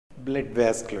blood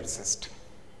vascular system.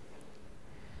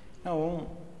 Now,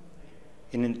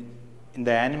 in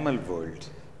the animal world,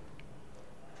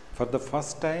 for the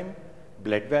first time,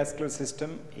 blood vascular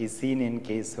system is seen in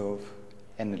case of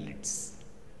annelids.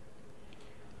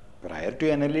 Prior to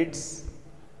annelids,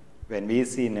 when we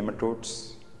see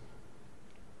nematodes,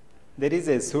 there is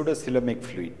a pseudocoelomic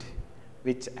fluid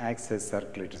which acts as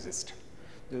circulatory system.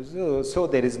 So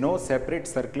there is no separate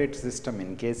circulatory system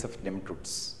in case of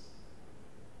nematodes.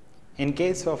 In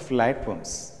case of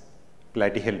flatworms,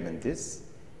 platyhelminthes,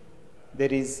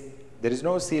 there is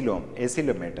no coelom,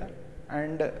 acylometa,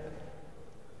 and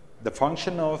the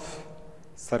function of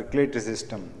circulatory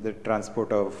system, the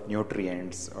transport of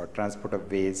nutrients or transport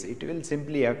of waste, it will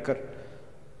simply occur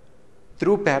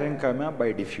through parenchyma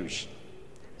by diffusion.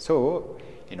 So,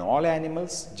 in all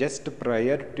animals, just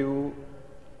prior to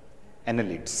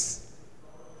annelids,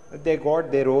 they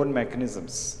got their own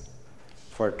mechanisms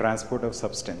for transport of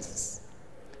substances.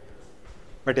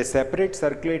 But a separate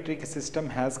circulatory system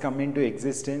has come into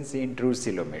existence in true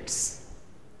coelomates.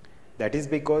 That is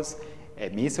because a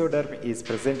mesoderm is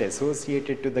present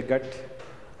associated to the gut,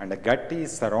 and the gut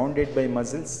is surrounded by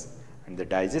muscles, and the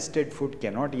digested food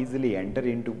cannot easily enter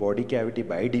into body cavity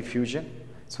by diffusion.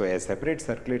 So a separate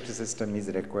circulatory system is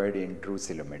required in true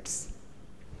coelomates.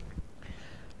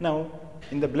 Now,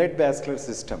 in the blood vascular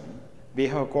system, we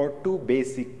have got two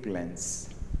basic plans.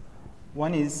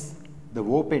 One is the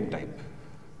open type.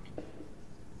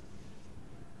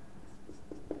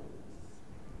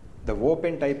 The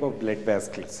open type of blood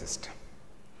vascular system.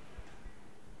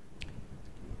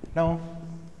 Now,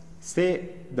 say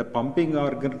the pumping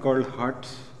organ called heart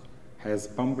has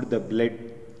pumped the blood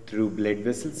through blood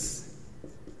vessels.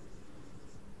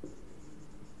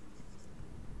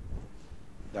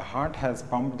 The heart has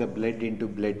pumped the blood into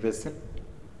blood vessel.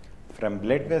 From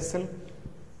blood vessel,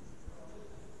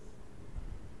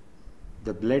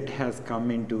 the blood has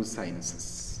come into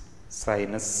sinuses.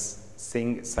 Sinus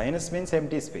means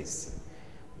empty space.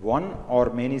 One or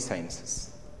many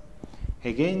sinuses.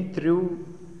 Again, through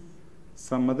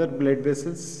some other blood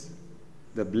vessels,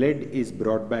 the blood is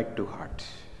brought back to heart.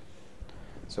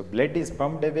 So blood is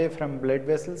pumped away from blood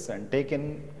vessels and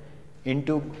taken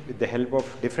into with the help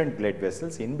of different blood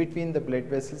vessels. In between the blood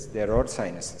vessels, there are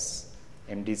sinuses,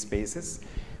 empty spaces,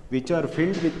 which are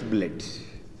filled with blood.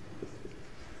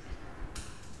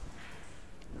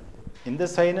 In the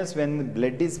sinus, when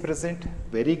blood is present,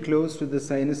 very close to the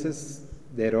sinuses,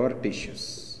 there are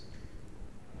tissues.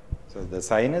 So the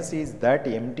sinus is that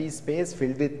empty space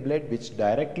filled with blood which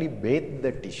directly bathes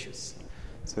the tissues.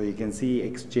 So you can see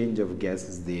exchange of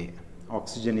gases there.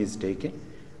 Oxygen is taken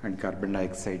and carbon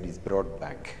dioxide is brought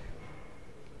back.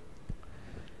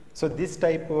 So this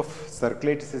type of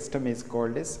circulatory system is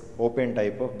called as open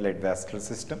type of blood vascular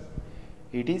system.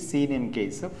 It is seen in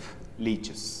case of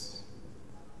leeches.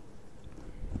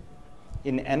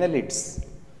 In annelids,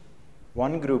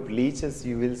 one group leeches,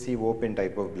 you will see open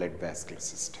type of blood vascular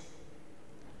system.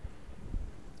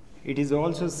 It is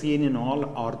also seen in all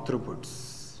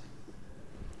arthropods.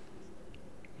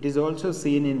 It is also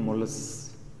seen in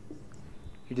mollusks.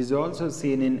 It is also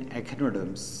seen in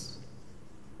echinoderms.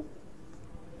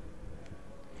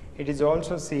 It is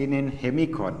also seen in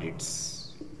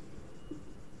hemichordates.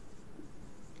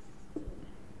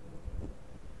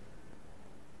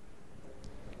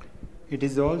 It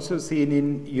is also seen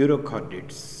in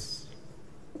urochordates.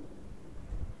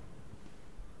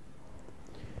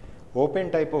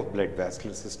 Open type of blood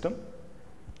vascular system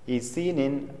is seen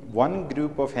in one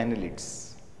group of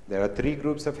annelids. There are three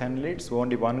groups of annelids,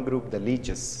 only one group, the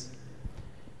leeches.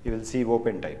 You will see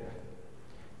open type.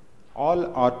 All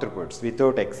arthropods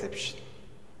without exception.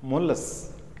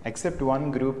 Mollusks, except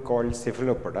one group called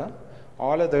cephalopoda,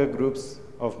 all other groups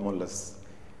of mollusks.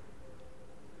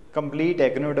 Complete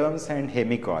echinoderms and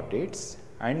hemichordates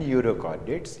and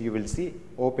urochordates, you will see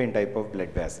open type of blood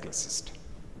vascular system.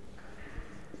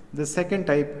 The second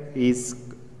type is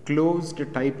closed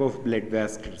type of blood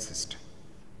vascular system.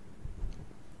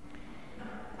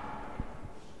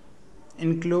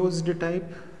 In closed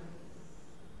type,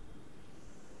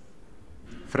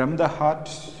 from the heart,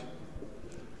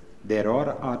 there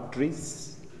are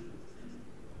arteries.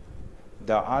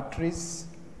 The arteries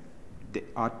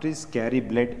carry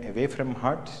blood away from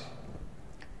heart,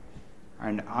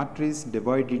 and arteries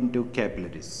divide into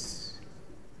capillaries.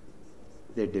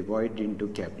 They divide into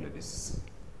capillaries.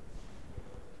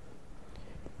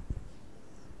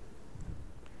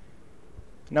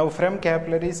 Now from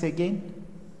capillaries again,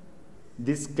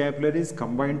 these capillaries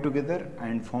combine together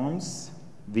and form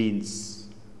veins.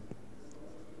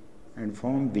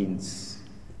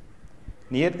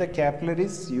 Near the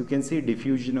capillaries, you can see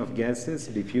diffusion of gases,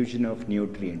 diffusion of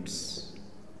nutrients.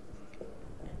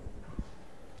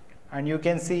 And you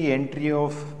can see entry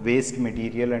of waste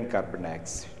material and carbon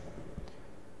dioxide.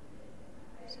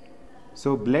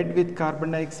 So blood with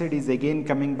carbon dioxide is again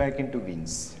coming back into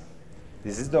veins.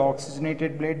 This is the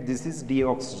oxygenated blood, this is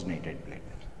deoxygenated blood.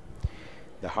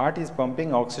 The heart is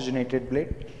pumping oxygenated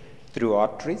blood through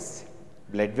arteries.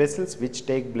 Blood vessels which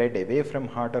take blood away from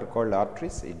heart are called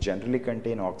arteries. It generally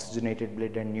contain oxygenated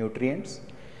blood and nutrients.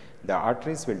 The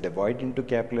arteries will divide into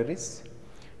capillaries,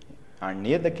 and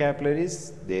near the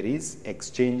capillaries there is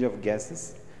exchange of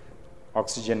gases,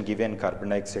 oxygen given, carbon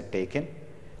dioxide taken,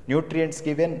 nutrients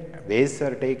given, wastes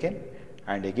are taken,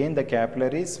 and again the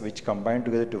capillaries which combine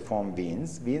together to form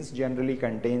veins. Veins generally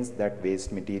contains that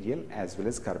waste material as well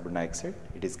as carbon dioxide.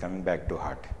 It is coming back to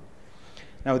heart.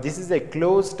 Now this is a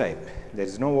closed type. There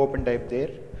is no open type there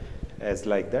as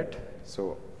like that.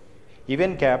 So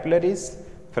even capillaries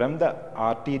from the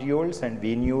arterioles and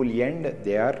venule end,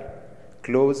 they are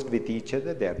closed with each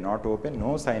other. They are not open.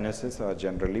 No sinuses are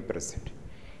generally present.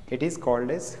 It is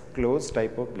called as closed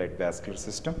type of blood vascular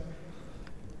system.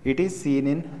 It is seen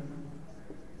in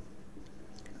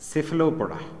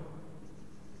cephalopoda.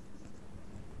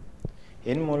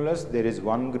 In mollusks, there is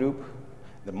one group.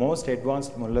 The most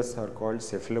advanced mollusks are called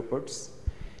cephalopods.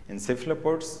 In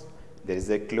cephalopods, there is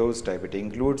a closed type. It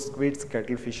includes squids,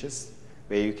 cuttlefishes,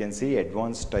 where you can see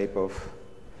advanced type of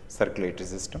circulatory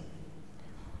system.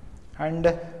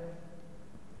 And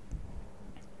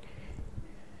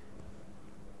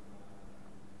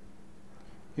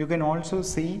you can also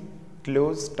see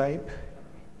closed type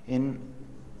in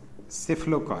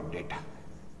cephalochordata.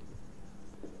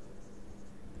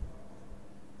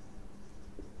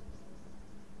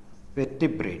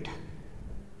 Vertebrate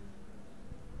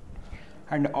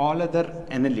and all other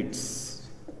annelids.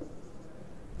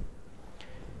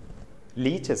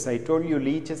 Leeches, I told you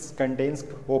leeches contains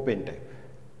open type.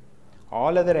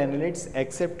 All other annelids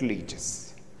except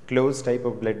leeches, closed type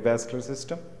of blood vascular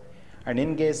system. And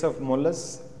in case of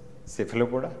mollusks,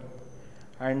 cephalopoda.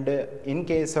 And in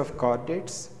case of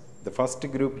chordates, the first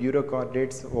group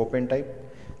urochordates open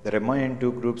type, the remaining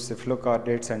two groups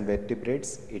cephalochordates and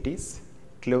vertebrates, it is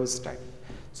closed type.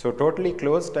 So totally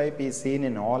closed type is seen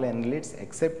in all annelids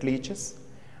except leeches,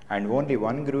 and only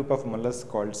one group of mollusks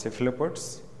called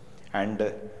cephalopods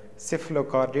and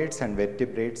cephalochordates and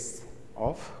vertebrates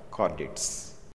of chordates.